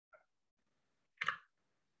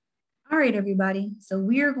All right, everybody. So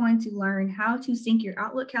we are going to learn how to sync your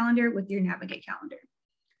Outlook calendar with your Navigate calendar.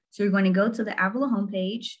 So you're going to go to the Avila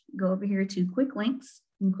homepage, go over here to Quick Links,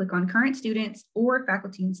 and click on Current Students or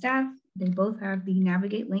Faculty and Staff. They both have the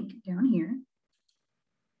Navigate link down here.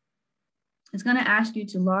 It's going to ask you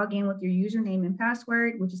to log in with your username and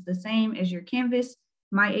password, which is the same as your Canvas,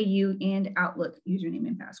 MyAU, and Outlook username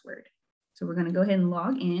and password. So we're going to go ahead and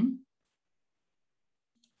log in.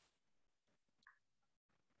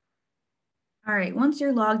 All right, once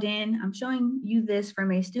you're logged in, I'm showing you this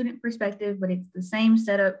from a student perspective, but it's the same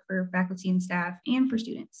setup for faculty and staff and for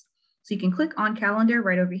students. So you can click on calendar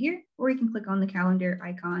right over here, or you can click on the calendar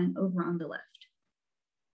icon over on the left.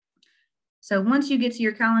 So once you get to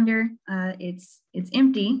your calendar, it's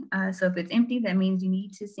empty. So if it's empty, that means you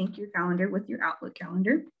need to sync your calendar with your Outlook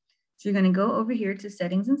calendar. So you're going to go over here to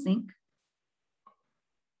settings and sync.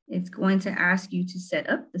 It's going to ask you to set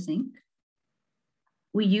up the sync.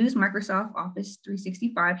 We use Microsoft Office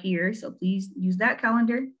 365 here, so please use that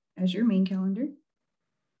calendar as your main calendar.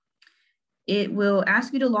 It will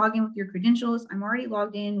ask you to log in with your credentials. I'm already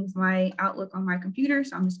logged in with my Outlook on my computer,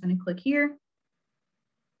 so I'm just going to click here.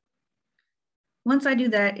 Once I do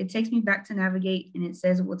that, it takes me back to Navigate, and it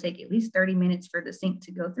says it will take at least 30 minutes for the sync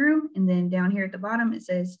to go through. And then down here at the bottom, it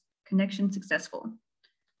says connection successful.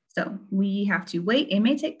 So we have to wait. It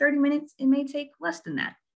may take 30 minutes. It may take less than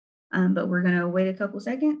that. But we're going to wait a couple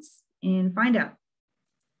seconds and find out.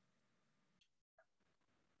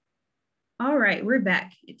 All right, we're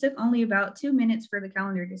back. It took only about 2 minutes for the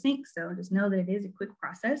calendar to sync, so just know that it is a quick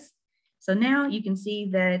process. So now you can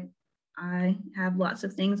see that I have lots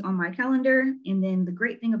of things on my calendar. And then the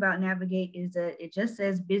great thing about Navigate is that it just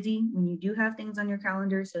says busy when you do have things on your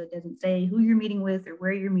calendar. So it doesn't say who you're meeting with or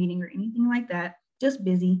where you're meeting or anything like that, just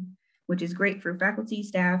busy, which is great for faculty,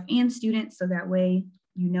 staff, and students. So that way,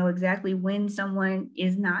 you know exactly when someone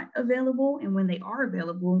is not available and when they are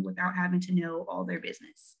available without having to know all their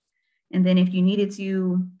business. And then if you needed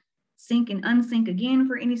to sync and unsync again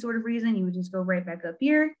for any sort of reason, you would just go right back up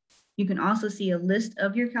here. You can also see a list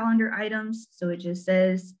of your calendar items. So it just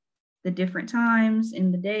says the different times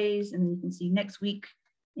and the days, and then you can see next week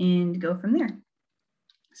and go from there.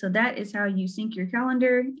 So that is how you sync your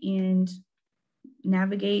calendar and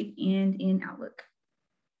Navigate and in Outlook.